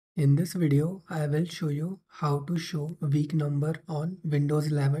In this video, I will show you how to show week number on Windows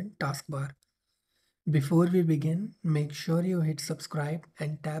 11 taskbar. Before we begin, make sure you hit subscribe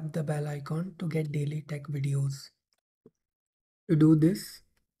and tap the bell icon to get daily tech videos. To do this,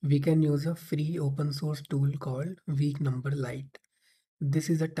 we can use a free open source tool called Week Number Lite. This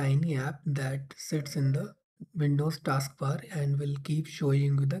is a tiny app that sits in the Windows taskbar and will keep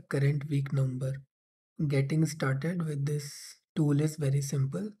showing you the current week number. Getting started with this tool is very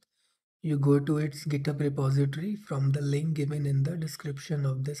simple. You go to its GitHub repository from the link given in the description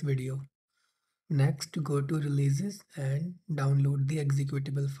of this video. Next, go to releases and download the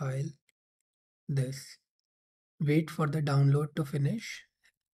executable file. This. Wait for the download to finish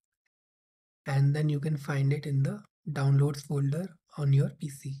and then you can find it in the downloads folder on your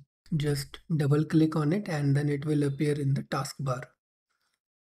PC. Just double click on it and then it will appear in the taskbar.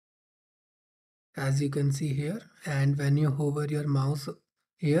 As you can see here, and when you hover your mouse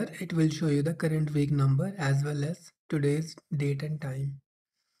here, it will show you the current week number as well as today's date and time.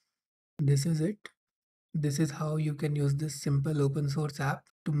 This is it. This is how you can use this simple open source app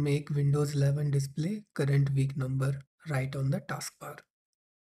to make Windows 11 display current week number right on the taskbar.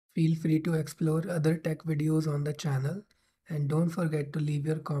 Feel free to explore other tech videos on the channel and don't forget to leave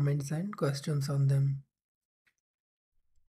your comments and questions on them.